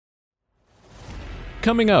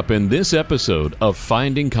Coming up in this episode of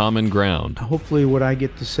Finding Common Ground. Hopefully what I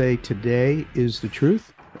get to say today is the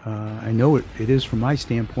truth. I know it is from my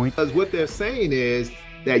standpoint. Because what they're saying is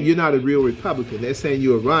that you're not a real Republican. They're saying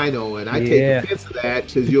you're a rhino, and I take offense to that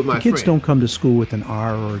because you're my friend. Kids don't come to school with an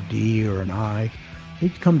R or a D or an I. They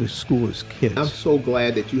come to school as kids. I'm so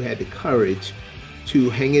glad that you had the courage to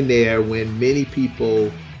hang in there when many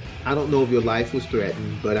people, I don't know if your life was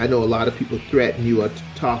threatened, but I know a lot of people threatened you or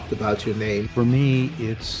talked about your name. For me,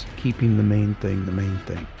 it's keeping the main thing.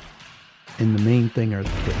 And the main thing are the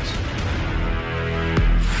kids.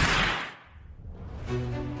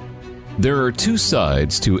 There are two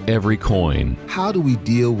sides to every coin. How do we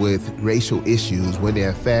deal with racial issues when they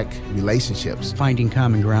affect relationships? Finding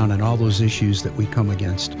common ground on all those issues that we come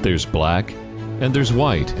against. There's black and there's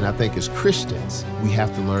white. And I think as Christians, we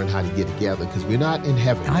have to learn how to get together because we're not in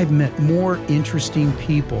heaven. I've met more interesting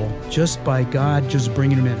people just by God just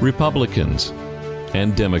bringing them in. Republicans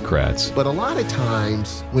and Democrats. But a lot of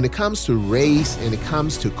times, when it comes to race and it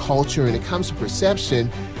comes to culture and it comes to perception,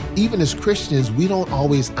 even as Christians, we don't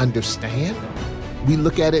always understand. We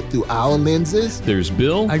look at it through our lenses. There's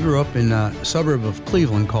Bill. I grew up in a suburb of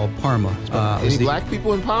Cleveland called Parma. Any black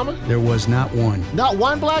people in Parma? There was not one. Not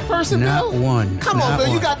one black person, Not Bill? one. Come on,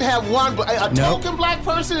 Bill, you got to have one. Nope. Token black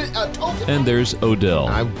person, a token. And there's Odell.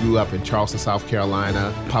 I grew up in Charleston, South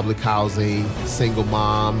Carolina, public housing, single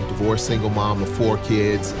mom, divorced single mom of 4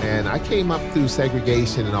 kids, and I came up through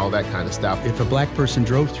segregation and all that kind of stuff. If a black person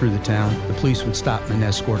drove through the town, the police would stop and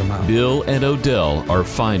escort them out. Bill and Odell are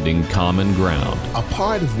finding common ground. A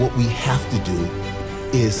part of what we have to do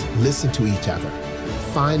is listen to each other,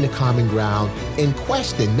 find the common ground, and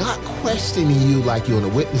question, not questioning you like you're on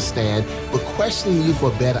a witness stand, but questioning you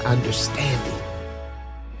for better understanding.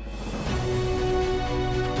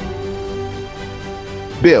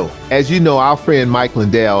 Bill, as you know, our friend Mike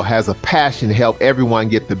Lindell has a passion to help everyone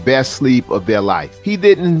get the best sleep of their life. He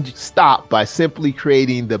didn't stop by simply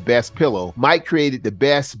creating the best pillow. Mike created the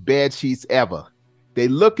best bed sheets ever. They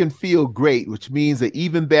look and feel great, which means an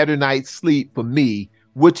even better night's sleep for me,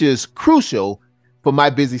 which is crucial for my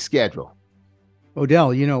busy schedule.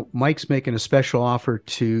 Odell, Mike's making a special offer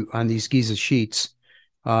on these Giza sheets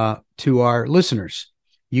to our listeners.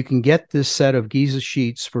 You can get this set of Giza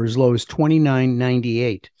sheets for as low as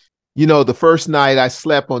 $29.98. The first night I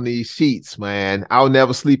slept on these sheets, man, I'll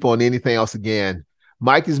never sleep on anything else again.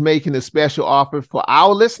 Mike is making a special offer for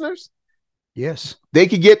our listeners. Yes. They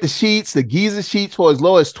could get the Giza sheets for as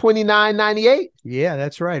low as $29.98. Yeah,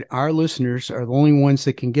 that's right. Our listeners are the only ones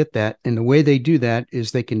that can get that. And the way they do that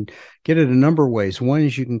is they can get it a number of ways. One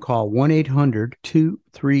is you can call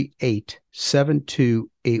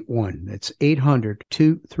 1-800-238-7281. That's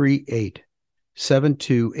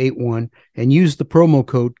 800-238-7281 and use the promo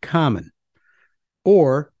code COMMON.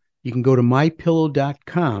 Or you can go to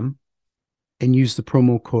mypillow.com and use the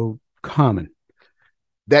promo code COMMON.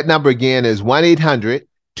 That number again is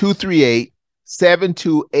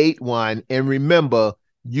 1-800-238-7281. And remember,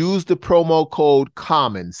 use the promo code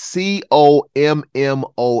COMMON,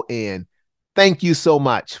 COMMON. Thank you so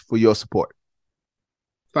much for your support.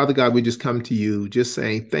 Father God, we just come to you just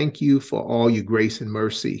saying thank you for all your grace and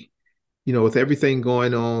mercy. With everything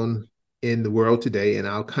going on in the world today, in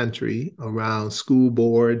our country, around school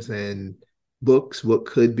boards and books, what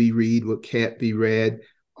could be read, what can't be read,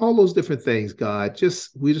 all those different things, God,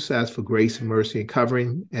 we just ask for grace and mercy and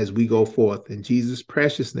covering as we go forth. In Jesus'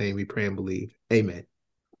 precious name, we pray and believe. Amen.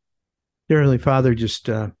 Dear Heavenly Father,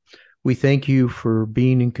 we thank you for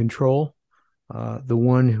being in control, the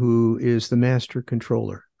one who is the master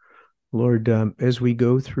controller. Lord, as we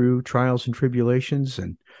go through trials and tribulations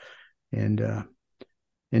and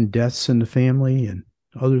deaths in the family and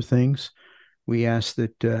other things, we ask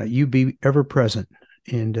that you be ever present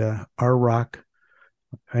and our rock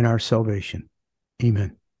and our salvation.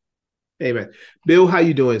 Amen. Amen. Bill, how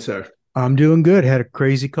you doing, sir? I'm doing good. Had a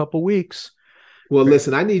crazy couple weeks. Well,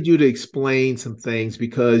 listen, I need you to explain some things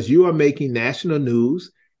because you are making national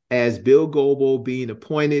news as Bill Goebel being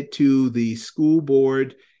appointed to the school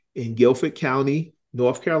board in Guilford County,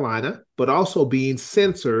 North Carolina, but also being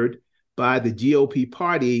censored by the GOP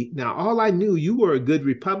party. Now, all I knew, you were a good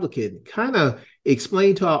Republican. Kind of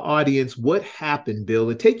explain to our audience what happened, Bill,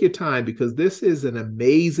 and take your time because this is an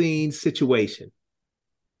amazing situation.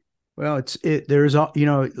 Well, there's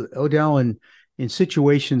Odell, in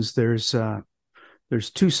situations there's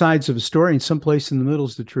two sides of a story, and someplace in the middle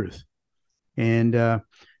is the truth. And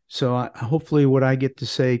so hopefully what I get to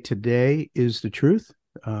say today is the truth.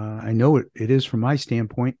 I know it is from my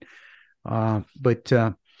standpoint, but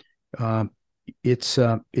it's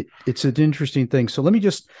an interesting thing. So let me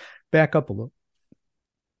just back up a little.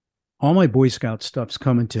 all my Boy Scout stuff's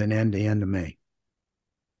coming to an end the end of May.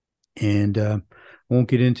 And won't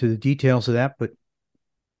get into the details of that, but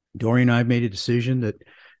Dory and I made a decision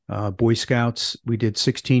that Boy Scouts, we did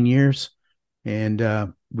 16 years,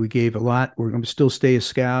 and we gave a lot. We're going to still stay a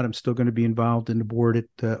Scout. I'm still going to be involved in the board at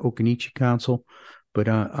the Occoneechee Council, but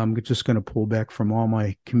I'm just going to pull back from all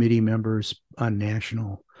my committee members on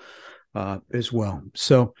national as well.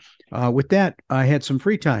 So with that, I had some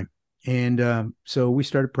free time. And so we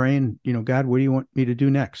started praying, God, what do you want me to do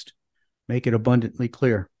next? Make it abundantly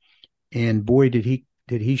clear. And boy, did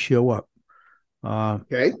he show up.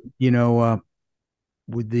 Okay.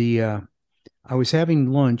 With the I was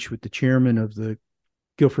having lunch with the chairman of the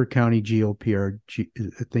Guilford County GOP.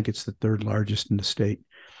 I think it's the third largest in the state.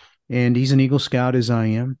 And he's an Eagle Scout as I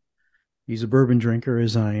am. He's a bourbon drinker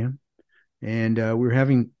as I am. And we were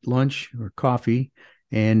having lunch or coffee,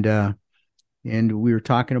 and we were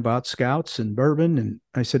talking about Scouts and bourbon. And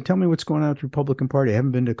I said, tell me what's going on with the Republican Party. I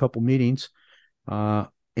haven't been to a couple meetings. As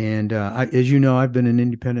you know, I've been an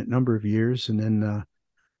independent number of years, and then I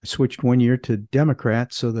switched one year to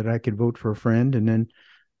Democrat so that I could vote for a friend. And then,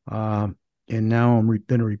 and now I'm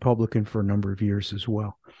been a Republican for a number of years as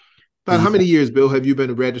well. About how many years, Bill, have you been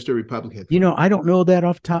a registered Republican? I don't know that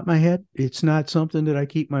off the top of my head. It's not something that I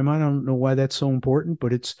keep in my mind. I don't know why that's so important,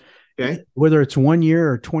 but it's okay. Whether it's 1 year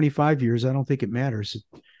or 25 years, I don't think it matters.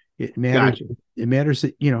 It matters. Gotcha. It matters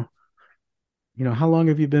that, how long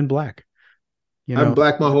have you been black? I'm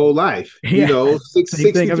black my whole life,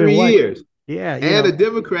 63 years. Yeah. And a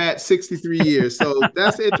Democrat, 63 years. So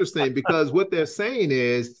that's interesting, because what they're saying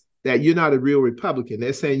is that you're not a real Republican.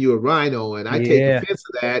 They're saying you're a rhino. And I take offense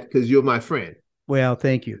to that because you're my friend. Well,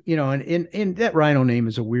 thank you. And that rhino name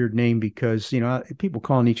is a weird name because, people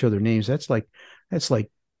calling each other names, that's like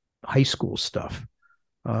high school stuff.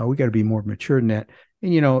 We got to be more mature than that.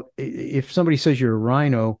 And, if somebody says you're a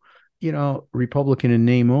rhino, Republican in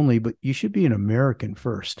name only, but you should be an American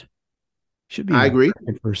first. I agree.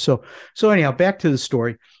 First. So anyhow, back to the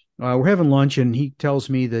story. We're having lunch, and he tells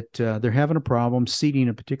me that they're having a problem seating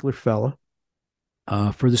a particular fella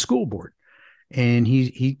for the school board. And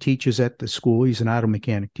he teaches at the school. He's an auto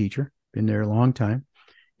mechanic teacher, been there a long time.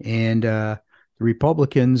 And the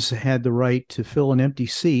Republicans had the right to fill an empty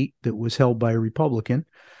seat that was held by a Republican.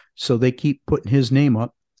 So they keep putting his name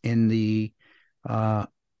up, and the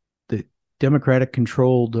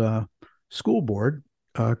Democratic-controlled school board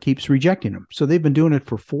keeps rejecting him. So they've been doing it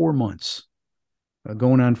for 4 months,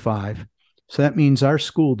 going on 5. So that means our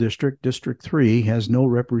school district, District 3, has no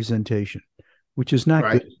representation, which is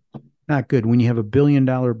not good. Not good. When you have $1 billion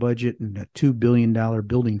budget and a $2 billion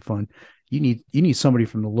building fund, you need somebody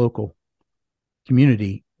from the local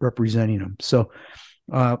community representing them. So,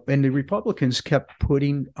 and the Republicans kept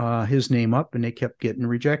putting his name up, and they kept getting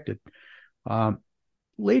rejected.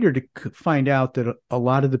 Later to find out that a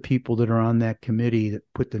lot of the people that are on that committee that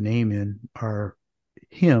put the name in are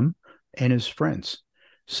him and his friends.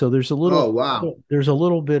 So there's a little, there's a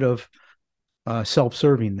little bit of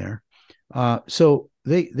self-serving there. So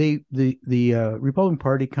the Republican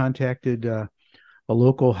Party contacted a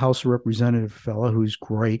local House Representative fellow who's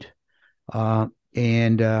great, and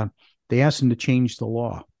they asked him to change the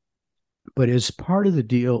law. But as part of the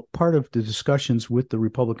deal, part of the discussions with the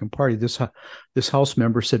Republican Party, this House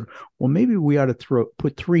member said, well, maybe we ought to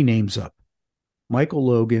put 3 names up, Michael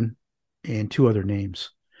Logan and 2 other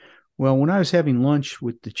names. Well, when I was having lunch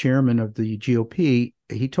with the chairman of the GOP,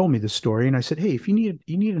 he told me the story, and I said, hey, if you need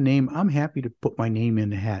a name, I'm happy to put my name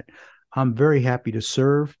in the hat. I'm very happy to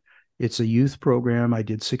serve. It's a youth program. I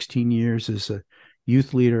did 16 years as a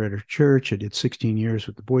youth leader at a church. I did 16 years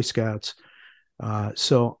with the Boy Scouts.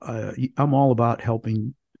 So I'm all about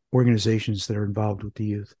helping organizations that are involved with the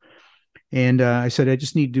youth. And I said, I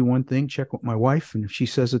just need to do one thing, check with my wife. And if she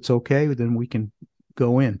says it's okay, then we can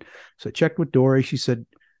go in. So I checked with Dory. She said,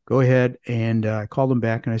 go ahead. And I called him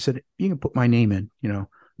back, and I said, you can put my name in. I'm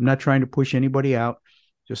not trying to push anybody out,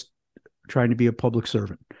 just trying to be a public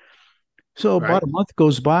servant. So about a month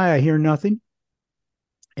goes by, I hear nothing.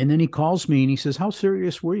 And then he calls me and he says, how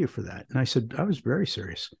serious were you for that? And I said, I was very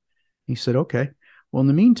serious. He said, okay. Well, in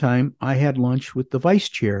the meantime, I had lunch with the vice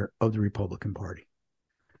chair of the Republican Party,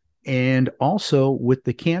 and also with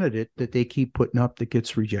the candidate that they keep putting up that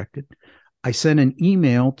gets rejected. I sent an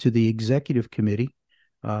email to the executive committee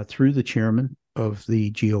through the chairman of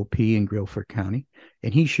the GOP in Guilford County,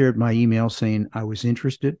 and he shared my email saying I was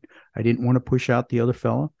interested. I didn't want to push out the other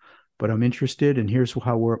fellow, but I'm interested, and here's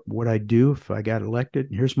what I do if I got elected,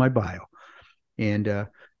 and here's my bio. And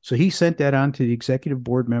so he sent that on to the executive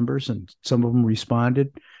board members, and some of them responded.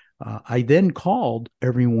 I then called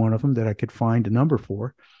every one of them that I could find a number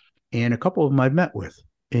for, and a couple of them I've met with.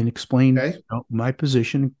 and explained Okay. my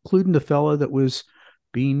position, including the fellow that was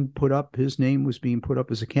being put up. His name was being put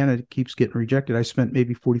up as a candidate, keeps getting rejected. I spent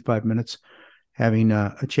maybe 45 minutes having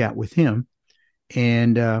a chat with him.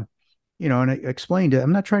 And, and I explained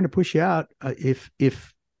I'm not trying to push you out.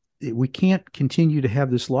 If we can't continue to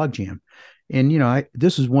have this logjam. And,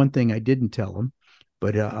 this is one thing I didn't tell him,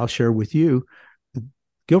 but I'll share with you.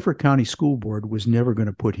 Guilford County School Board was never going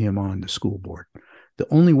to put him on the school board. The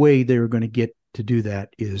only way they were going to get to do that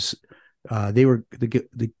is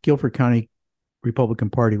the Guilford County Republican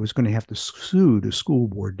Party was going to have to sue the school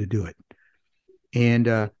board to do it.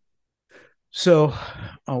 And so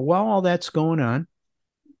while all that's going on,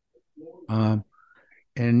 I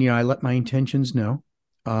let my intentions know.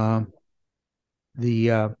 The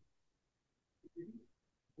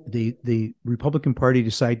Republican Party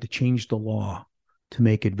decided to change the law to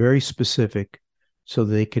make it very specific, so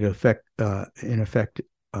they could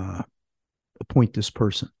appoint this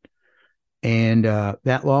person. And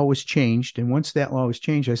that law was changed. And once that law was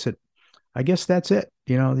changed, I said, I guess that's it.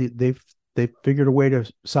 They've figured a way to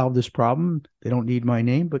solve this problem. They don't need my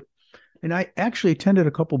name, and I actually attended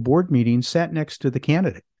a couple board meetings, sat next to the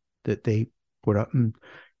candidate that they put up, and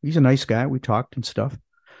he's a nice guy. We talked and stuff.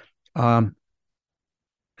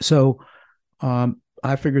 So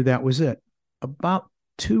I figured that was it. About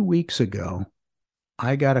 2 weeks ago,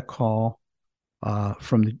 I got a call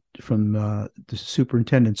from the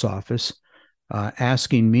superintendent's office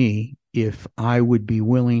asking me if I would be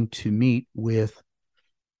willing to meet with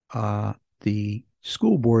the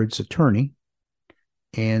school board's attorney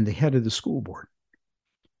and the head of the school board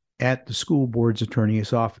at the school board's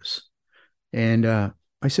attorney's office. And I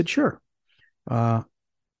said, sure. Let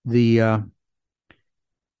me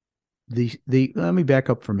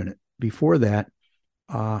back up for a minute. Before that,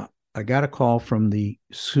 I got a call from the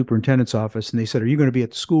superintendent's office, and they said, are you going to be at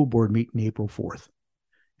the school board meeting April 4th?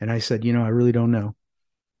 And I said, I really don't know.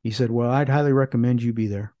 He said, well, I'd highly recommend you be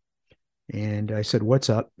there. And I said, what's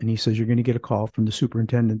up? And he says, you're going to get a call from the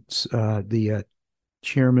superintendent's, the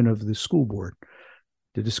chairman of the school board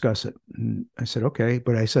to discuss it. And I said, okay.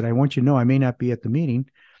 But I said, I want you to know I may not be at the meeting.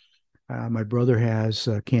 My brother has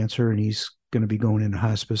cancer, and he's going to be going into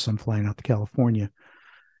hospice. I'm flying out to California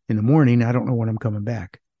in the morning. I don't know when I'm coming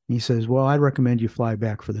back. And he says, well, I'd recommend you fly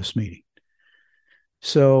back for this meeting.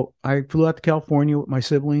 So I flew out to California with my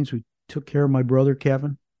siblings. We took care of my brother,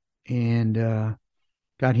 Kevin, and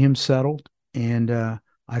got him settled. And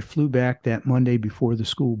I flew back that Monday before the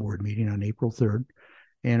school board meeting on April 3rd.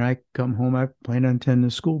 And I come home. I planned on attending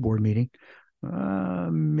the school board meeting.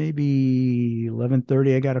 Maybe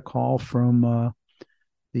 11:30, I got a call from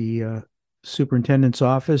the superintendent's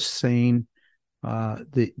office saying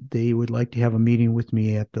that they would like to have a meeting with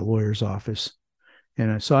me at the lawyer's office.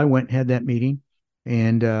 And so I went and had that meeting.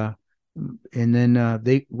 And then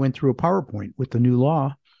they went through a PowerPoint with the new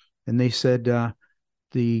law. And they said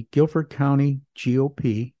the Guilford County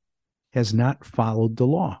GOP has not followed the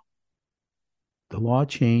law. The law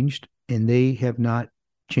changed, and they have not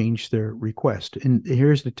changed their request. And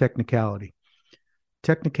here's the technicality.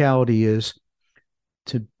 Technicality is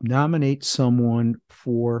to nominate someone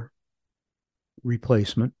for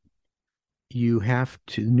replacement. The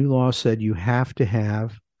new law said you have to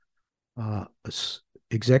have an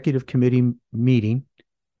executive committee meeting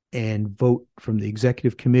and vote from the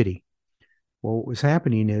executive committee. Well, what was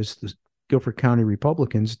happening is the Guilford County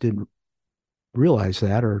Republicans didn't realize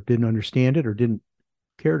that, or didn't understand it, or didn't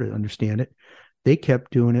care to understand it. They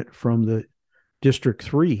kept doing it from the District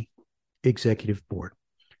 3 executive board.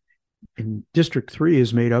 And District 3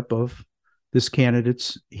 is made up of this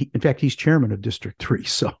candidate's, in fact, he's chairman of District 3.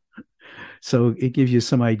 So it gives you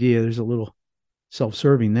some idea. There's a little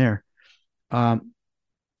self-serving there.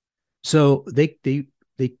 So they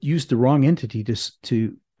used the wrong entity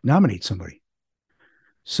to nominate somebody.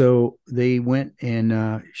 So they went,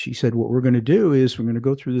 and she said, what we're going to do is we're going to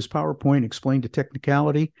go through this PowerPoint, explain the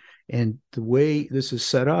technicality, and the way this is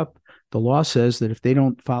set up. The law says that if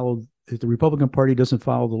the Republican Party doesn't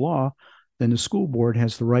follow the law, then the school board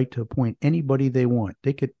has the right to appoint anybody they want.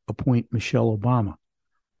 They could appoint Michelle Obama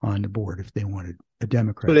on the board if they wanted, a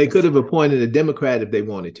Democrat. So they could have appointed a Democrat if they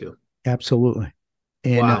wanted to. Absolutely.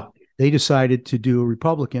 And wow. They decided to do a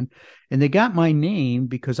Republican, and they got my name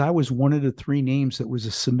because I was one of the 3 names that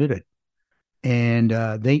was submitted. And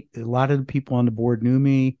a lot of the people on the board knew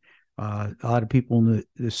me. A lot of people in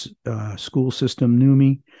this school system knew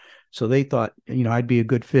me. So they thought, I'd be a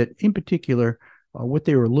good fit. In particular, what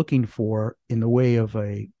they were looking for in the way of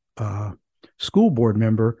a school board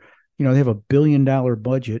member, they have $1 billion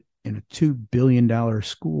budget and a $2 billion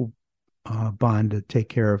school bond to take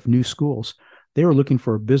care of new schools. They were looking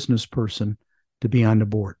for a business person to be on the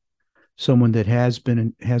board. Someone that has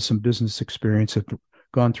some business experience, have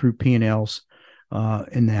gone through P&Ls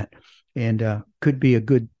in that, and could be a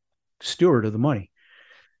good steward of the money.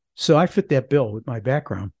 So I fit that bill with my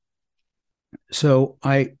background. So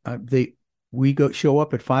we show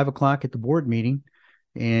up at 5 o'clock at the board meeting,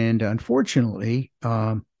 and unfortunately,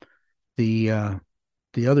 the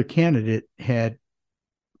other candidate had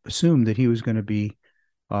assumed that he was going to be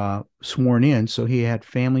sworn in. So he had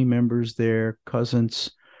family members there,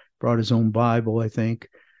 cousins, brought his own Bible, I think.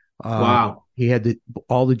 Wow. He had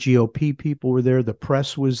all the GOP people were there. The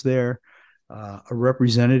press was there. A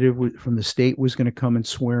representative from the state was going to come and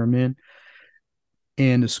swear him in.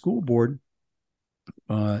 And the school board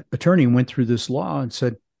attorney went through this law and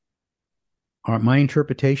said, my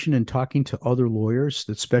interpretation and talking to other lawyers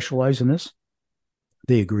that specialize in this,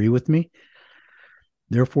 they agree with me.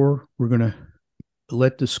 Therefore, we're going to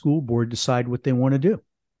let the school board decide what they want to do.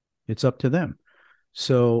 It's up to them.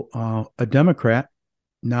 So a Democrat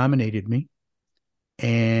nominated me,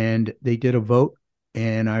 and they did a vote,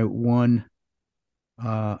 and I won.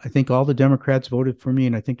 I think all the Democrats voted for me,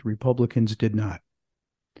 and I think the Republicans did not.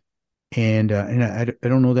 And I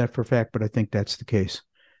don't know that for a fact, but I think that's the case.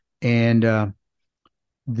 And I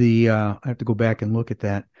have to go back and look at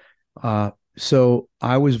that. So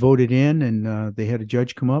I was voted in, and they had a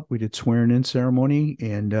judge come up. We did swearing-in ceremony,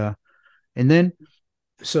 and then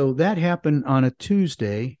so that happened on a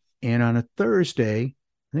Tuesday, and on a Thursday,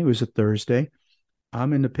 I think it was a Thursday,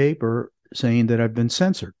 I'm in the paper saying that I've been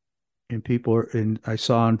censored, and I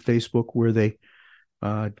saw on Facebook where the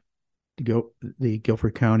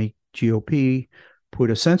Guilford County GOP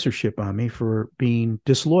put a censorship on me for being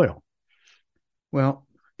disloyal. Well,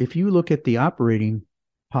 if you look at the operating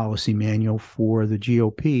policy manual for the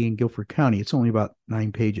GOP in Guilford County, it's only about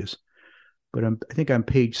 9 pages. But I think on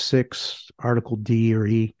page 6, Article D or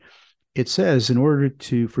E, it says in order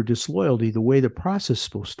for disloyalty, the way the process is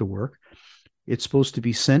supposed to work, it's supposed to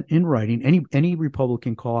be sent in writing. Any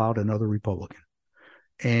Republican call out another Republican,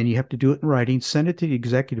 and you have to do it in writing, send it to the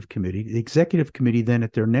executive committee. The executive committee then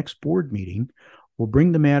at their next board meeting will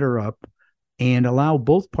bring the matter up and allow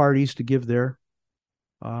both parties to give their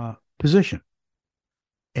position.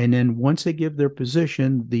 And then once they give their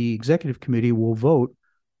position, the executive committee will vote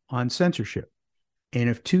on censorship. And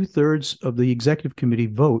if 2/3 of the executive committee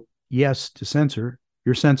vote yes to censor,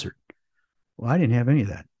 you're censored. Well, I didn't have any of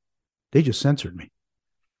that. They just censored me.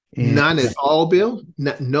 And none at all, Bill?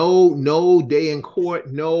 No day in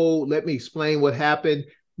court. No, let me explain what happened.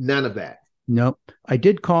 None of that. No. I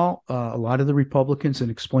did call a lot of the Republicans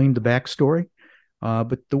and explain the backstory.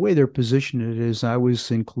 But the way they're positioned it is I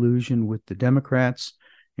was in collusion with the Democrats,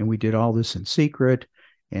 and we did all this in secret,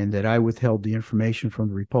 and that I withheld the information from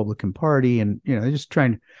the Republican Party, and just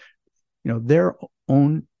trying to, their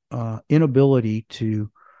own inability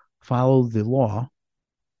to follow the law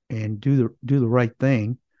and do the right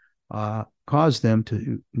thing caused them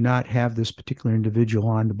to not have this particular individual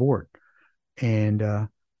on the board, and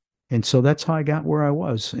so that's how I got where I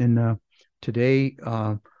was. And today,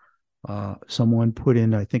 someone put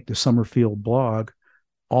in, I think, the Summerfield blog,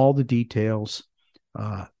 all the details.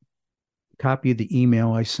 Copy of the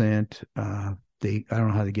email I sent. I don't know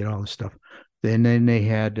how to get all this stuff. And then they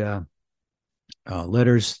had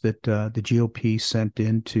letters that the GOP sent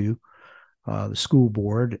into the school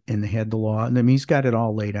board, and they had the law. And I mean, he's got it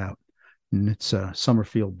all laid out, and it's a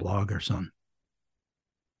Summerfield blog or something.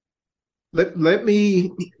 Let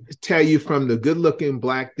me tell you from the good-looking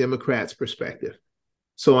Black Democrats' perspective.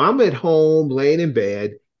 So I'm at home, laying in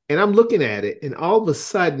bed, and I'm looking at it, and all of a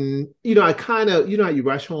sudden, I kind of, how you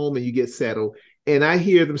rush home and you get settled, and I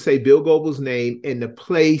hear them say Bill Goble's name, and the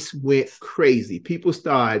place went crazy. People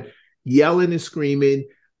started yelling and screaming,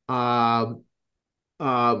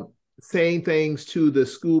 saying things to the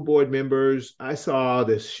school board members. I saw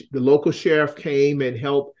the local sheriff came and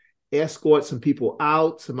helped escort some people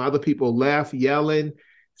out. Some other people left yelling,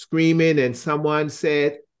 screaming, and someone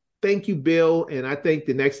said, "Thank you, Bill." And I think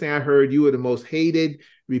the next thing I heard, you were the most hated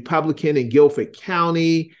Republican in Guilford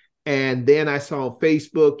County. And then I saw on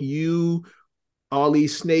Facebook, all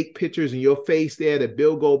these snake pictures in your face there, that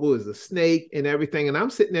Bill Goble is a snake and everything. And I'm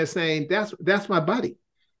sitting there saying, that's my buddy.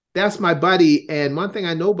 That's my buddy. And one thing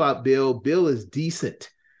I know about Bill is decent.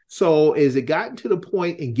 So as it gotten to the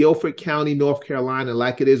point in Guilford County, North Carolina,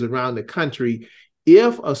 like it is around the country,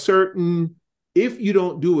 if you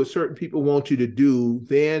don't do what certain people want you to do,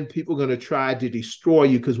 then people are going to try to destroy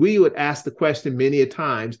you. Because we would ask the question many a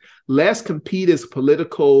times, let's compete as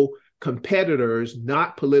political competitors,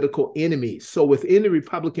 not political enemies. So within the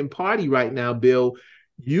Republican Party right now, Bill,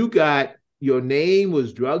 your name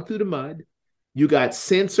was dragged through the mud. You got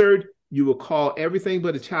censored. you were called everything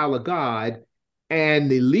but a child of God,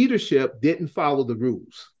 and the leadership didn't follow the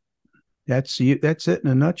rules. That's it in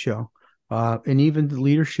a nutshell. And even the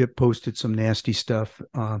leadership posted some nasty stuff.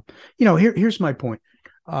 Here's my point.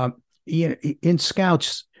 In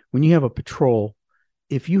Scouts, when you have a patrol,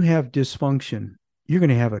 if you have dysfunction, you're going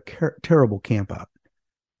to have a terrible camp out.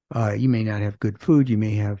 You may not have good food. You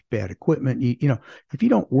may have bad equipment. If you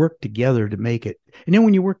don't work together to make it, and then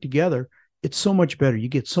when you work together, it's so much better. You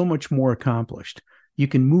get so much more accomplished. You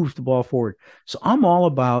can move the ball forward. So I'm all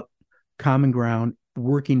about common ground,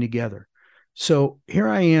 working together. So here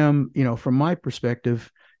I am, from my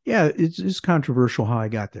perspective, yeah, it's controversial how I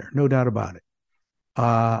got there. No doubt about it.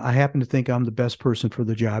 I happen to think I'm the best person for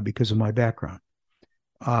the job because of my background.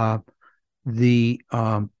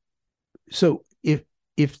 So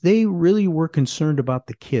if they really were concerned about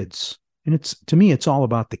the kids, and to me, it's all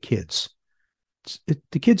about the kids.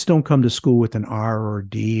 The kids don't come to school with an R or a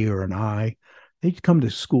D or an I. They come to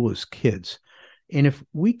school as kids. And if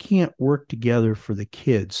we can't work together for the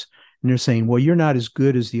kids, and they're saying, well, you're not as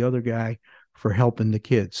good as the other guy for helping the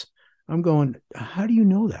kids. I'm going, how do you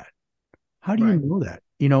know that? How do you know that?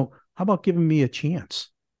 How about giving me a chance?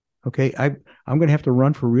 Okay, I'm going to have to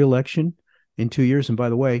run for re-election in 2 years. And by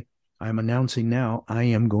the way, I'm announcing now I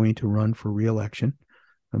am going to run for re-election.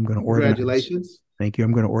 I'm going to organize. Congratulations. Thank you.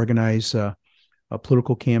 I'm going to organize a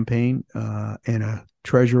political campaign and a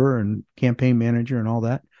treasurer and campaign manager and all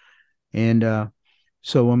that. And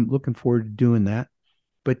so I'm looking forward to doing that.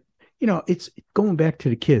 But, it's going back to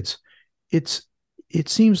the kids. It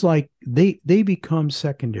seems like they become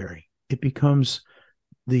secondary. It becomes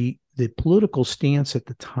the political stance at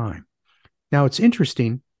the time. Now, it's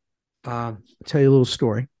interesting. I'll tell you a little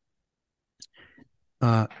story.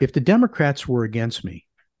 If the Democrats were against me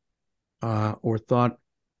or thought,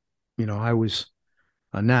 I was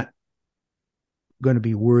not going to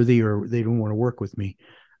be worthy or they didn't want to work with me,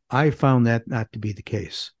 I found that not to be the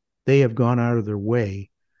case. They have gone out of their way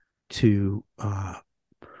to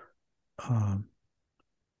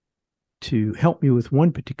help me with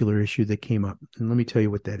one particular issue that came up. And let me tell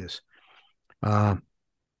you what that is.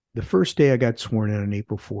 The first day I got sworn in on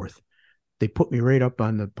April 4th, they put me right up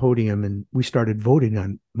on the podium and we started voting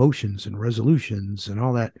on motions and resolutions and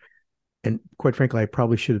all that. And quite frankly, I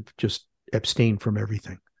probably should have just abstained from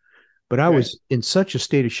everything. But I was in such a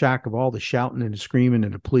state of shock of all the shouting and the screaming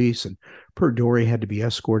and the police, and per Dory had to be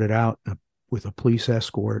escorted out with a police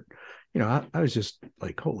escort. I was just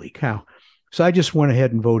like, holy cow. So I just went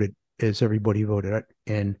ahead and voted as everybody voted.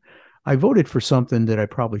 And I voted for something that I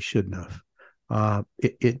probably shouldn't have.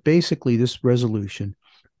 It basically, this resolution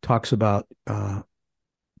talks about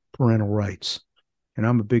parental rights. And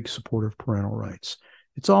I'm a big supporter of parental rights.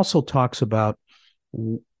 It also talks about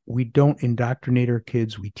we don't indoctrinate our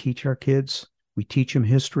kids. We teach our kids. We teach them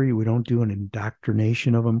history. We don't do an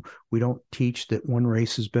indoctrination of them. We don't teach that one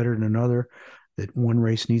race is better than another, that one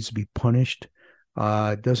race needs to be punished.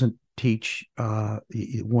 It doesn't teach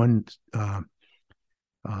one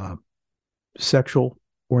sexual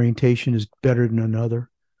orientation is better than another.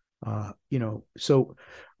 So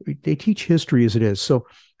they teach history as it is. So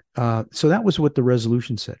that was what the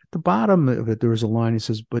resolution said. At the bottom of it, there was a line that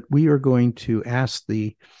says, but we are going to ask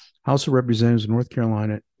the House of Representatives of North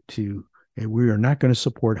Carolina we are not going to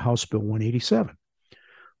support House Bill 187.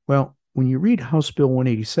 Well, when you read House Bill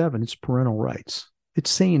 187, it's parental rights. It's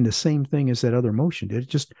saying the same thing as that other motion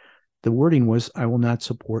did. The wording was, I will not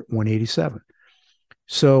support 187.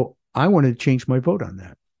 So I wanted to change my vote on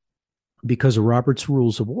that because of Robert's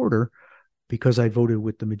Rules of Order. Because I voted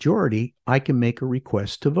with the majority, I can make a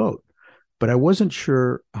request to vote. But I wasn't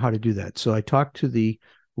sure how to do that. So I talked to the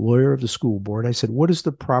lawyer of the school board. I said, what is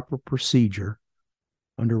the proper procedure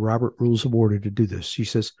under Robert Rules of Order to do this? She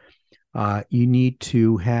says, you need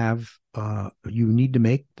to make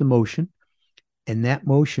the motion, and that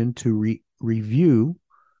motion to review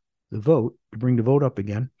the vote, to bring the vote up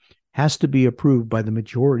again, has to be approved by the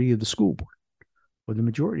majority of the school board. Well, the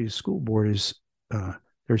majority of the school board is,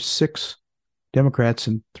 there's 6 Democrats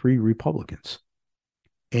and 3 Republicans.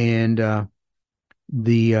 And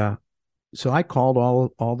so I called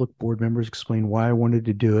all the board members, explained why I wanted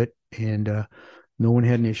to do it, and no one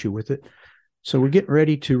had an issue with it. So we're getting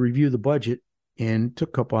ready to review the budget, and it took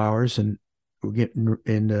a couple hours, and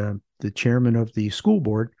the chairman of the school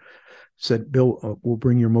board said, Bill, we'll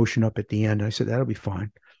bring your motion up at the end. I said, that'll be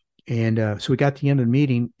fine. And so we got to the end of the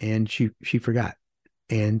meeting, and she forgot.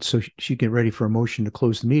 And so she get ready for a motion to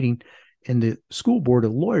close the meeting. And the school board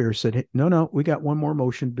of lawyers said, hey, no, we got one more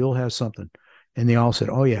motion. Bill has something. And they all said,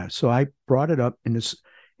 oh, yeah. So I brought it up, and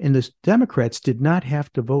the Democrats did not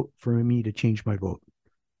have to vote for me to change my vote.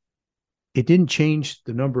 it didn't change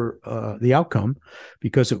the outcome,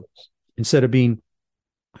 because instead of being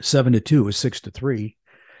 7-2, it was 6-3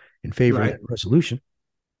 in favor of that resolution.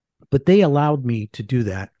 But they allowed me to do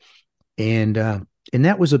that. And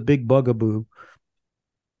that was a big bugaboo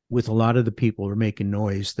with a lot of the people who were making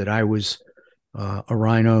noise that I was a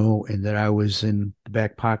rhino and that I was in the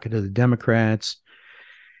back pocket of the Democrats.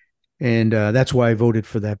 And that's why I voted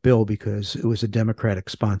for that bill, because it was a Democratic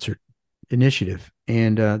sponsored initiative.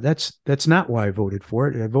 And that's not why I voted for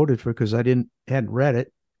it. I voted for it because I hadn't read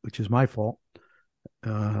it, which is my fault.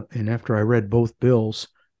 And after I read both bills,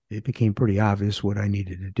 it became pretty obvious what I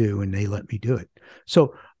needed to do, and they let me do it.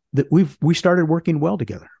 So we started working well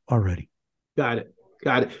together already. Got it.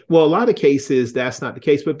 Well, a lot of cases, that's not the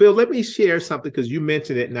case. But Bill, let me share something, because you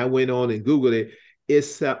mentioned it and I went on and Googled it.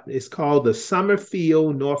 It's called the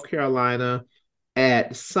Summerfield, North Carolina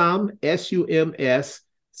at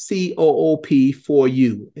SUMSCOOP for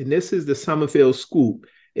you. And this is the Summerfield Scoop.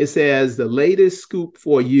 It says the latest scoop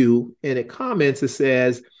for you. And it comments, it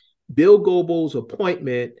says, Bill Goble's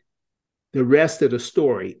appointment, the rest of the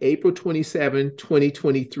story, April 27,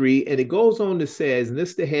 2023. And it goes on to says, and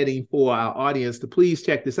this is the heading for our audience to please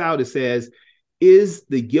check this out. It says, is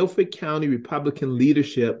the Guilford County Republican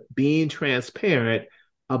leadership being transparent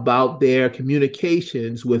about their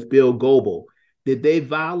communications with Bill Goble? Did they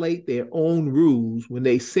violate their own rules when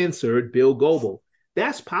they censored Bill Goble?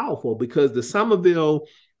 That's powerful, because the Somerville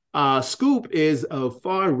Scoop is a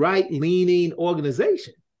far right-leaning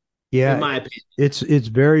organization. Yeah, in my opinion, it's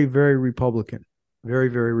very, very Republican, very,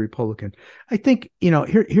 very Republican. I think,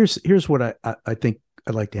 here's what I think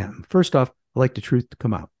I'd like to happen. First off, I like the truth to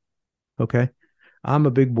come out. Okay, I'm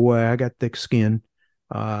a big boy. I got thick skin.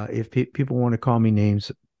 If people want to call me names,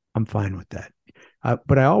 I'm fine with that.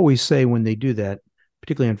 But I always say when they do that,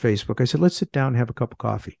 particularly on Facebook, I said, let's sit down and have a cup of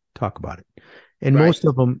coffee, talk about it. And most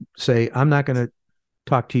of them say, I'm not going to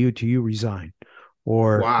talk to you till you resign,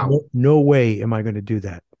 or no way am I going to do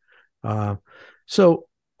that. So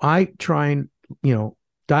I try and,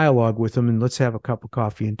 dialogue with them and let's have a cup of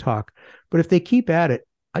coffee and talk. But if they keep at it,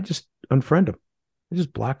 I just unfriend them. I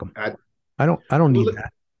just block them. I don't need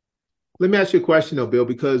that. Let me ask you a question though, Bill,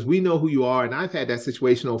 because we know who you are. And I've had that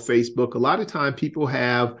situation on Facebook. A lot of time people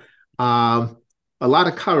have a lot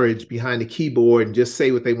of courage behind the keyboard and just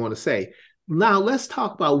say what they want to say. Now let's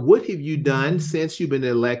talk about, what have you done since you've been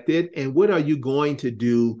elected, and what are you going to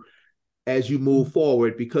do as you move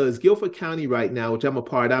forward? Because Guilford County right now, which I'm a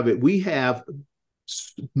part of it, we have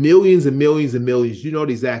millions and millions and millions, the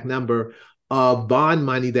exact number of bond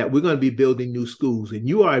money that we're going to be building new schools. And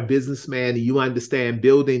you are a businessman and you understand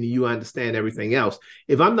building and you understand everything else.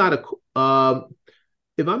 If I'm not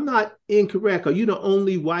incorrect, are you the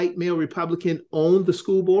only white male Republican on the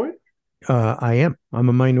school board? I am. I'm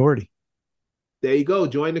a minority. There you go.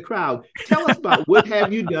 Join the crowd. Tell us about what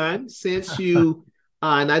have you done since you,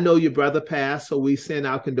 and I know your brother passed, so we send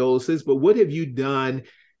our condolences, but what have you done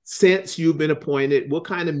since you've been appointed? What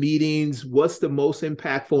kind of meetings? What's the most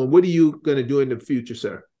impactful? And what are you going to do in the future,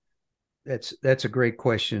 sir? That's a great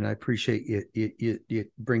question. I appreciate you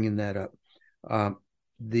bringing that up. I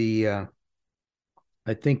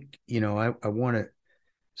think, I want to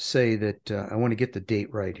say that I want to get the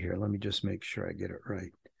date right here. Let me just make sure I get it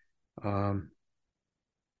right.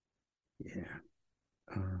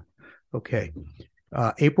 Okay.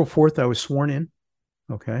 April 4th, I was sworn in.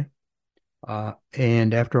 Okay.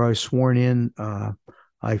 And after I was sworn in,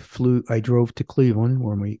 I drove to Cleveland,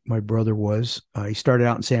 where my brother was. He started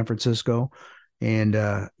out in San Francisco,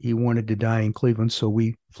 and he wanted to die in Cleveland. So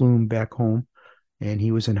we flew him back home, and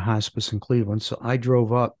he was in hospice in Cleveland. So I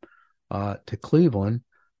drove up to Cleveland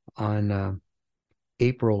on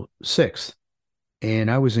April 6th.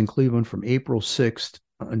 And I was in Cleveland from April 6th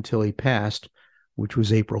until he passed, which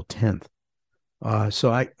was April 10th.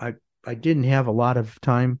 So I didn't have a lot of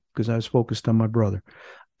time because I was focused on my brother.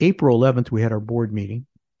 April 11th, we had our board meeting,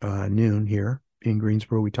 noon here in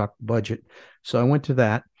Greensboro. We talked budget. So I went to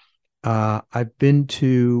that. I've been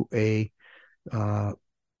to a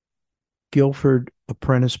Guilford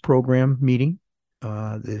Apprentice Program meeting.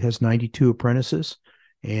 It has 92 apprentices,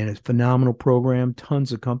 and it's a phenomenal program.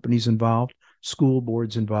 Tons of companies involved, school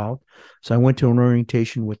boards involved. So I went to an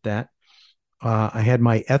orientation with that. I had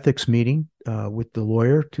my ethics meeting with the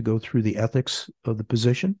lawyer to go through the ethics of the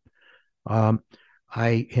position.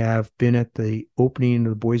 I have been at the opening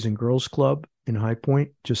of the Boys and Girls Club in High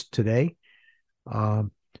Point just today.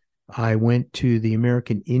 I went to the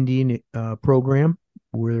American Indian program,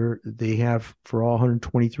 where they have, for all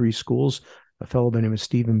 123 schools, a fellow by the name of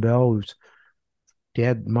Stephen Bell, whose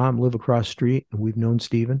dad and mom live across the street, and we've known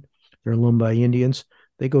Stephen. They're Lumbai Indians.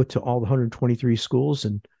 They go to all the 123 schools,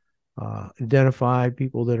 and identify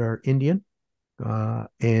people that are Indian,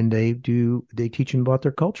 and they teach them about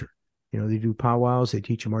their culture. They do powwows, they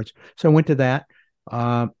teach them arts. So I went to that,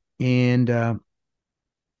 and there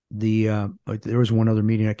was one other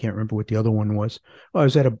meeting. I can't remember what the other one was. I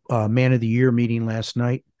was at a Man of the Year meeting last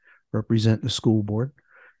night, representing the school board.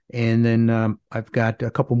 And then I've got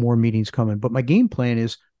a couple more meetings coming. But my game plan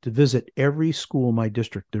is to visit every school in my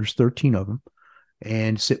district. There's 13 of them,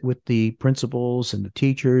 and sit with the principals and the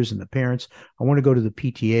teachers and the parents. I want to go to the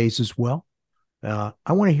PTAs as well. I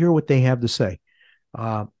want to hear what they have to say,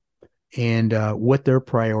 and what their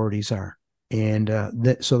priorities are, and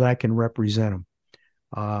so that I can represent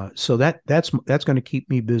them. So that's going to keep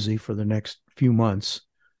me busy for the next few months,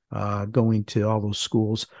 going to all those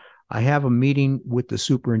schools. I have a meeting with the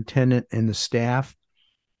superintendent and the staff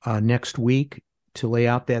next week to lay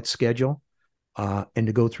out that schedule, and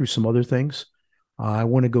to go through some other things. I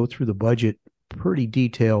want to go through the budget pretty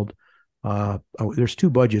detailed. There's two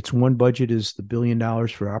budgets. One budget is the $1 billion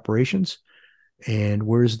for operations, and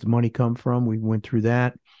where does the money come from? We went through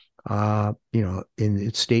that. In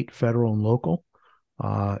it's state, federal, and local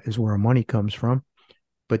is where our money comes from.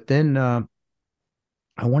 But then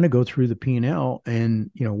I want to go through the P&L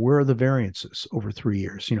and, where are the variances over 3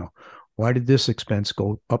 years? Why did this expense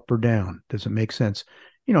go up or down? Does it make sense?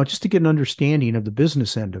 Just to get an understanding of the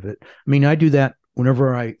business end of it. I mean, I do that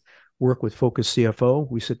whenever I work with Focus CFO.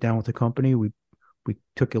 We sit down with the company. We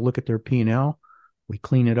took a look at their P&L. We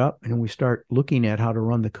clean it up, and we start looking at how to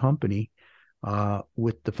run the company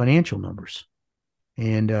with the financial numbers.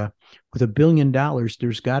 And with $1 billion,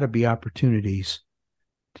 there's got to be opportunities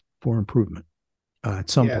for improvement at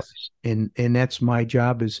some place. And that's my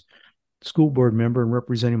job as school board member and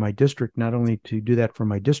representing my district, not only to do that for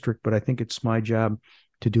my district, but I think it's my job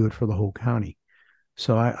to do it for the whole county.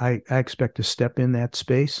 So I expect to step in that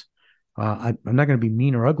space. I'm not going to be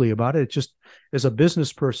mean or ugly about it. It's just, as a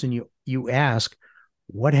business person, you ask,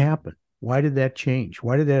 what happened? Why did that change?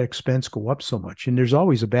 Why did that expense go up so much? And there's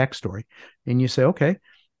always a backstory. And you say, okay,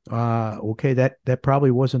 that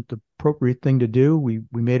probably wasn't the appropriate thing to do. We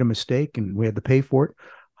made a mistake and we had to pay for it.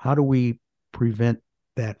 How do we prevent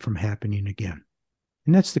that from happening again?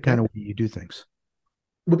 And that's the kind of way you do things.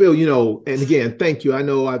 Well, Bill, and again, thank you. I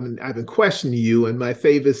know I've been questioning you, and my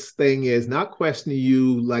favorite thing is not questioning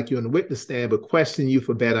you like you're on the witness stand, but questioning you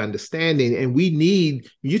for better understanding. And we need,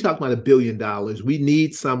 you talk about $1 billion, we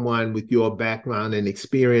need someone with your background and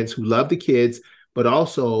experience who love the kids, but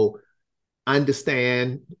also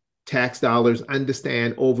understand tax dollars,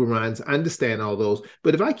 understand overruns, understand all those.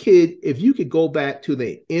 But if you could go back to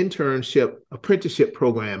the apprenticeship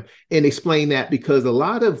program and explain that, because a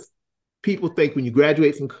lot of people think when you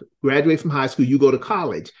graduate from high school, you go to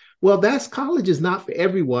college. Well, college is not for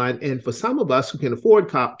everyone. And for some of us who can't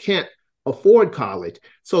afford college.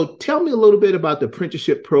 So tell me a little bit about the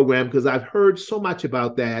apprenticeship program, because I've heard so much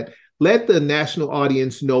about that. Let the national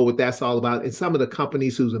audience know what that's all about and some of the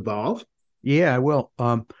companies who's involved. Yeah, well,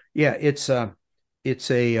 it's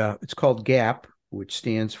called GAP, which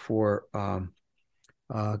stands for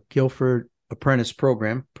Guilford Apprentice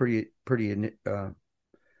Program. Pretty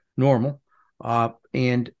normal.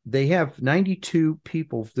 And they have 92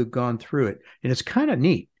 people that have gone through it. And it's kind of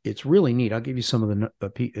neat. It's really neat. I'll give you some of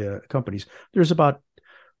the companies. There's about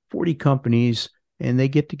 40 companies, and they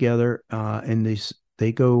get together and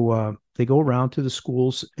they go around to the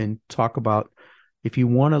schools and talk about, if you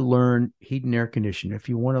want to learn heat and air conditioning, if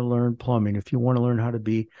you want to learn plumbing, if you want to learn how to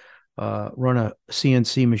be run a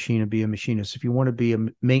CNC machine and be a machinist, if you want to be a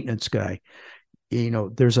maintenance guy,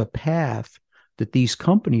 there's a path that these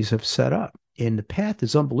companies have set up, and the path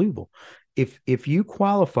is unbelievable. If you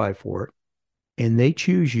qualify for it and they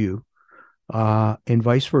choose you, and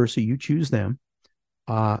vice versa, you choose them,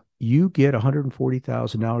 you get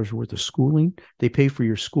 $140,000 worth of schooling. They pay for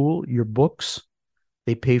your school, your books.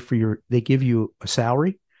 They give you a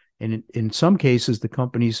salary. And in some cases, the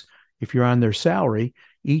companies, if you're on their salary,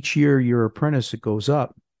 each year your apprentice, it goes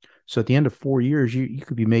up. So at the end of 4 years, you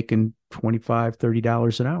could be making $25,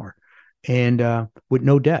 $30 an hour, and with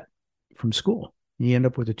no debt from school. You end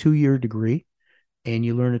up with a 2-year degree, and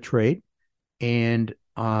you learn a trade, and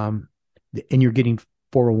you're getting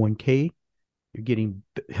 401k, you're getting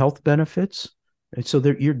health benefits. And so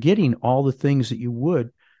you're getting all the things that you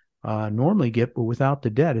would normally get, but without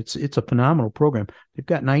the debt. It's a phenomenal program. They've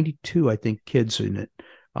got 92, I think, kids in it,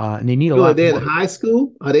 and they need a lot. Are they in high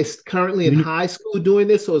school? Are they currently in high school doing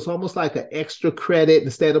this? So it's almost like an extra credit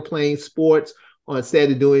instead of playing sports, or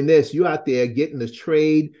instead of doing this, you're out there getting the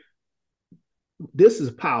trade. This is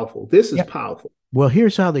powerful. This is powerful. Well,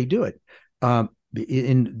 here's how they do it.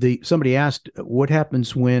 Somebody asked, what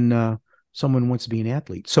happens when someone wants to be an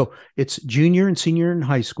athlete. So it's junior and senior in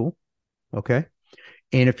high school. Okay.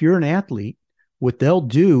 And if you're an athlete, what they'll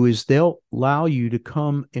do is they'll allow you to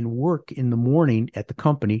come and work in the morning at the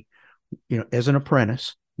company, as an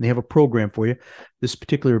apprentice. They have a program for you. This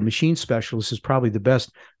particular machine specialist is probably the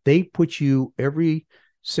best. They put you every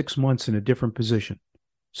 6 months in a different position.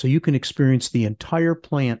 So you can experience the entire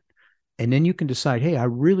plant, and then you can decide, hey, I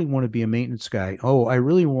really want to be a maintenance guy. Oh, I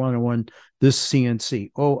really want to run this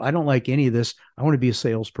CNC. Oh, I don't like any of this. I want to be a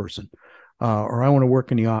salesperson, or I want to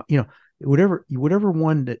work in the, whatever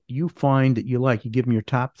one that you find that you like, you give them your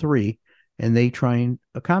top 3, and they try and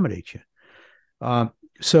accommodate you.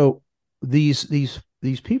 So these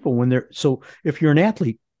people, so if you're an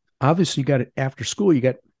athlete, obviously you got it after school, you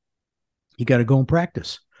got to go and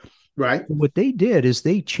practice. Right. What they did is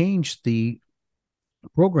they changed the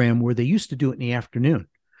program where they used to do it in the afternoon.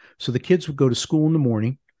 So the kids would go to school in the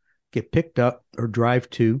morning, get picked up or drive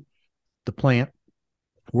to the plant,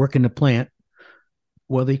 work in the plant.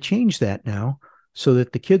 Well, they changed that now so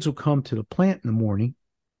that the kids will come to the plant in the morning,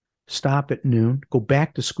 stop at noon, go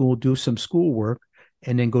back to school, do some schoolwork,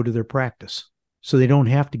 and then go to their practice. So they don't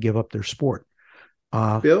have to give up their sport.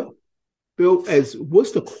 Bill,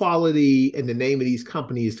 what's the quality and the name of these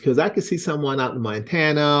companies? Because I could see someone out in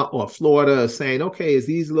Montana or Florida saying, okay, is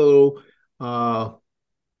these little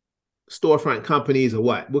storefront companies or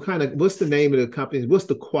what? What's the name of the companies? What's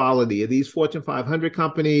the quality? Are these Fortune 500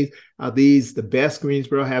 companies? Are these the best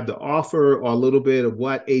Greensboro have to offer, or a little bit of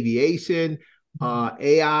what? Aviation,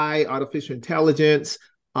 AI, artificial intelligence?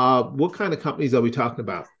 What kind of companies are we talking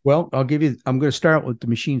about? Well, I'm going to start with the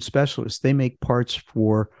machine specialists. They make parts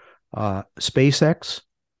for SpaceX.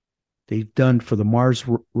 They've done for the Mars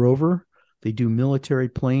rover. They do military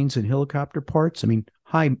planes and helicopter parts. I mean,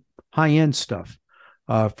 high end stuff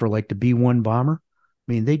for like the B-1 bomber.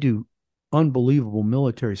 I mean, they do unbelievable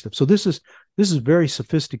military stuff. So this is a very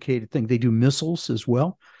sophisticated thing. They do missiles as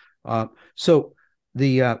well. So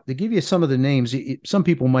they give you some of the names. Some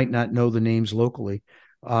people might not know the names locally.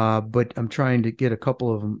 But I'm trying to get a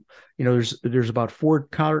couple of them. There's about 4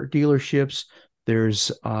 car dealerships.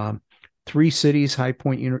 There's 3 cities: High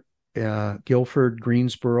Point, Guilford,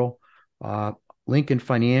 Greensboro, Lincoln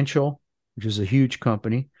Financial, which is a huge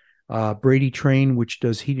company, Brady Train, which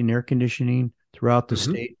does heat and air conditioning throughout the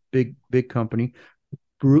state, big company,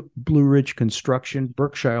 Blue Ridge Construction,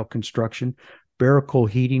 Berkshire Construction, Barrico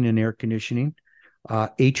Heating and Air Conditioning,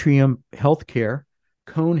 Atrium Healthcare,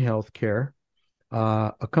 Cone Healthcare,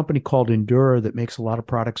 a company called Endura that makes a lot of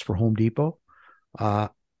products for Home Depot,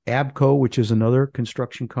 Abco, which is another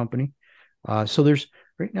construction company. So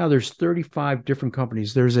right now there's 35 different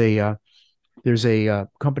companies. There's a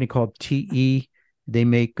company called TE. They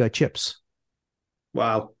make chips.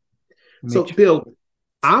 Wow. So Bill,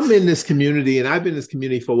 I'm in this community, and I've been in this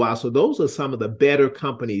community for a while. So those are some of the better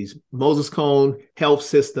companies: Moses Cone Health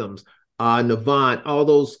Systems, Navant, all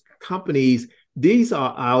those companies. These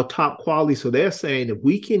are our top quality. So they're saying if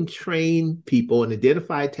we can train people and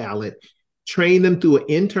identify talent, train them through an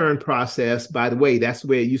intern process. By the way, that's the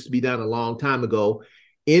way it used to be done a long time ago.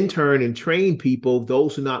 Intern and train people,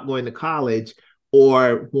 those who are not going to college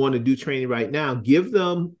or want to do training right now, give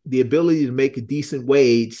them the ability to make a decent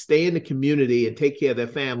wage, stay in the community, and take care of their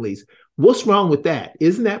families. What's wrong with that?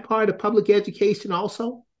 Isn't that part of public education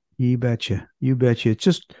also? You betcha. It's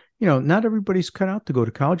just, not everybody's cut out to go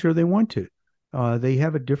to college, or they want to. They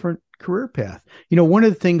have a different career path. One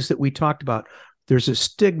of the things that we talked about, there's a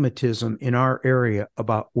stigmatism in our area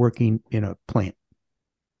about working in a plant.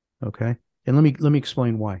 Okay. And let me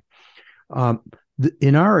explain why.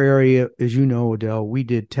 In our area, as you know, Odell, we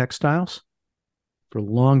did textiles for a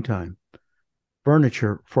long time,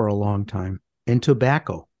 furniture for a long time, and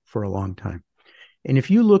tobacco for a long time. And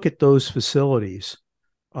if you look at those facilities,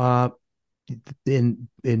 in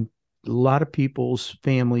a lot of people's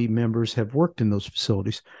family members have worked in those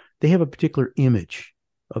facilities. They have a particular image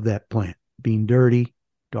of that plant being dirty,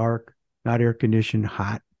 dark, not air conditioned,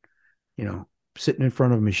 hot, sitting in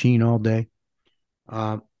front of a machine all day.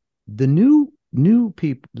 The new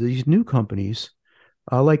people, these new companies,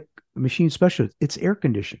 like Machine Specialist, it's air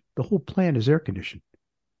conditioned. The whole plant is air conditioned.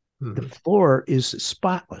 The floor is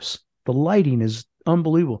spotless. The lighting is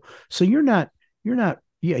unbelievable. So you're not,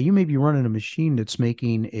 you may be running a machine that's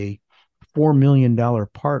making a $4 million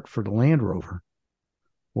part for the Land Rover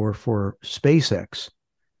or for SpaceX,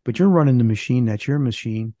 but you're running the machine. That's your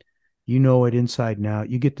machine. You know it inside and out.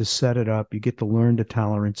 You get to set it up. You get to learn the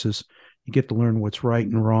tolerances. You get to learn what's right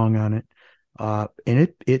and wrong on it. And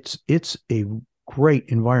it's a great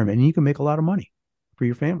environment, and you can make a lot of money for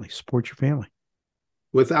your family, support your family.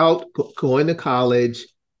 Without going to college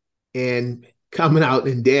and coming out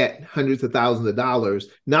in debt, hundreds of thousands of dollars,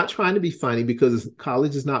 not trying to be funny because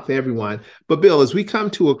college is not for everyone. But Bill, as we come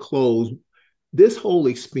to a close, this whole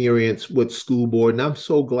experience with school board, and I'm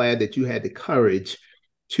so glad that you had the courage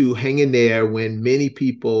to hang in there when many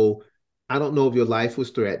people, I don't know if your life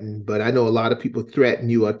was threatened, but I know a lot of people threatened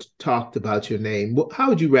you or talked about your name. How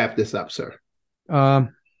would you wrap this up, sir?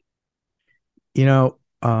 For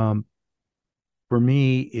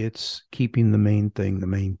me, it's keeping the main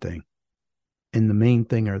thing. And the main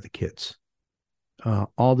thing are the kids.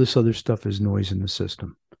 All this other stuff is noise in the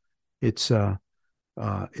system. It's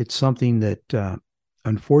something that,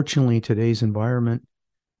 unfortunately, today's environment,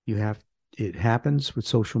 it happens with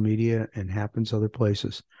social media and happens other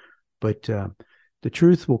places. But the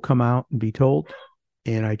truth will come out and be told,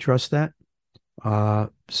 and I trust that.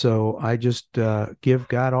 So I just give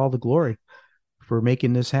God all the glory for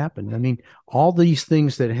making this happen. I mean, all these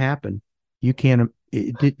things that happen, they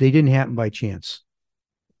didn't happen by chance.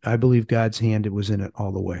 I believe God's hand was in it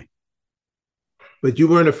all the way. But you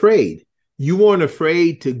weren't afraid. You weren't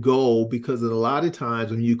afraid to go, because a lot of times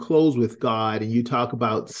when you close with God and you talk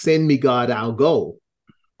about send me God, I'll go.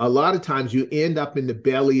 A lot of times you end up in the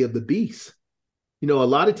belly of the beast. A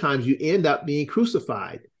lot of times you end up being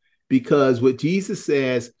crucified, because what Jesus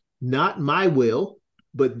says, not my will,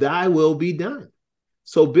 but thy will be done.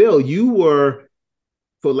 So Bill, you were,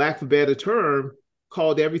 for lack of a better term,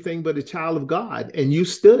 called everything but a child of God, and you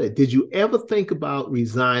stood. Did you ever think about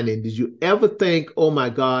resigning? Did you ever think, oh my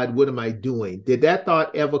God, what am I doing? Did that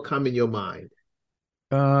thought ever come in your mind?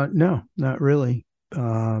 No, not really.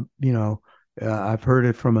 I've heard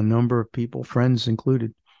it from a number of people, friends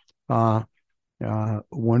included.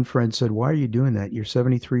 One friend said, why are you doing that? You're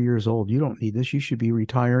 73 years old. You don't need this. You should be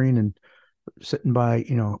retiring and sitting by,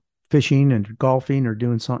 fishing and golfing or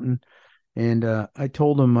doing something. And I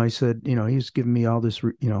told him, I said, he's giving me all this,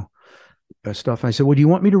 stuff. I said, well, do you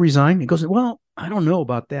want me to resign? He goes, well, I don't know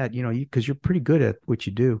about that, because you're pretty good at what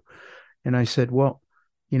you do. And I said, well,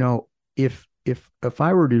 if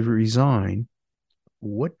I were to resign,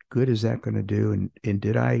 what good is that going to do? And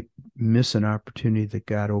did I miss an opportunity that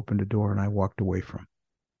God opened a door and I walked away from?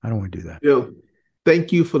 I don't want to do that.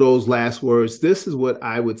 Thank you for those last words. This is what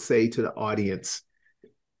I would say to the audience.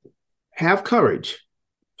 Have courage.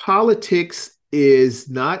 Politics is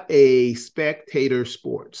not a spectator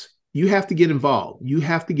sport. You have to get involved.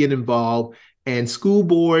 And school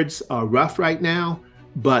boards are rough right now,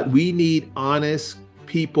 but we need honest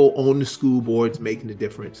people on the school boards making a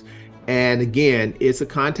difference. And again, it's a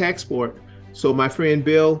contact sport. So my friend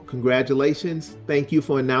Bill, congratulations. Thank you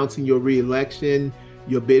for announcing your reelection,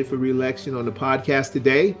 your bid for reelection on the podcast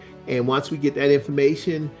today. And once we get that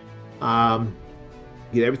information,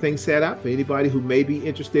 get everything set up for anybody who may be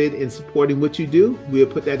interested in supporting what you do, we'll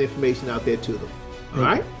put that information out there to them. All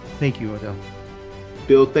right? Thank you, Odell.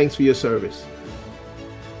 Bill, thanks for your service.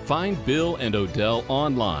 Find Bill and Odell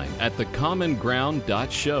online at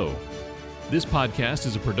thecommonground.show. This podcast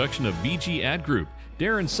is a production of BG Ad Group.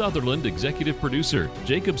 Darren Sutherland, executive producer.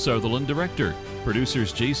 Jacob Sutherland, director.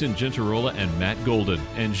 Producers Jason Gentarola and Matt Golden.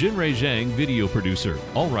 And Jinrei Zhang, video producer.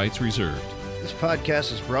 All rights reserved. This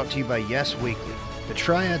podcast is brought to you by Yes Weekly, the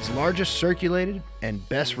Triad's largest circulated and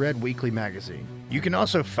best read weekly magazine. You can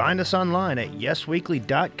also find us online at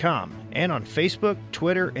yesweekly.com and on Facebook,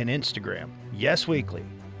 Twitter, and Instagram. Yes Weekly,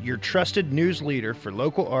 your trusted news leader for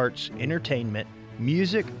local arts, entertainment,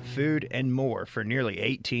 music, food, and more for nearly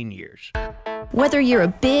 18 years. Whether you're a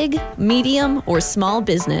big, medium, or small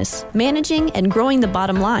business, managing and growing the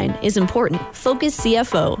bottom line is important. Focus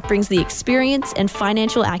CFO brings the experience and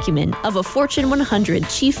financial acumen of a Fortune 100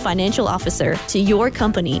 chief financial officer to your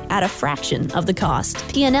company at a fraction of the cost.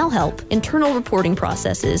 P&L help, internal reporting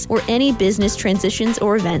processes, or any business transitions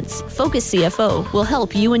or events. Focus CFO will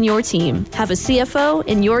help you and your team have a CFO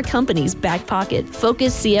in your company's back pocket.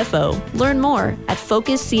 Focus CFO. Learn more at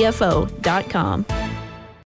focuscfo.com.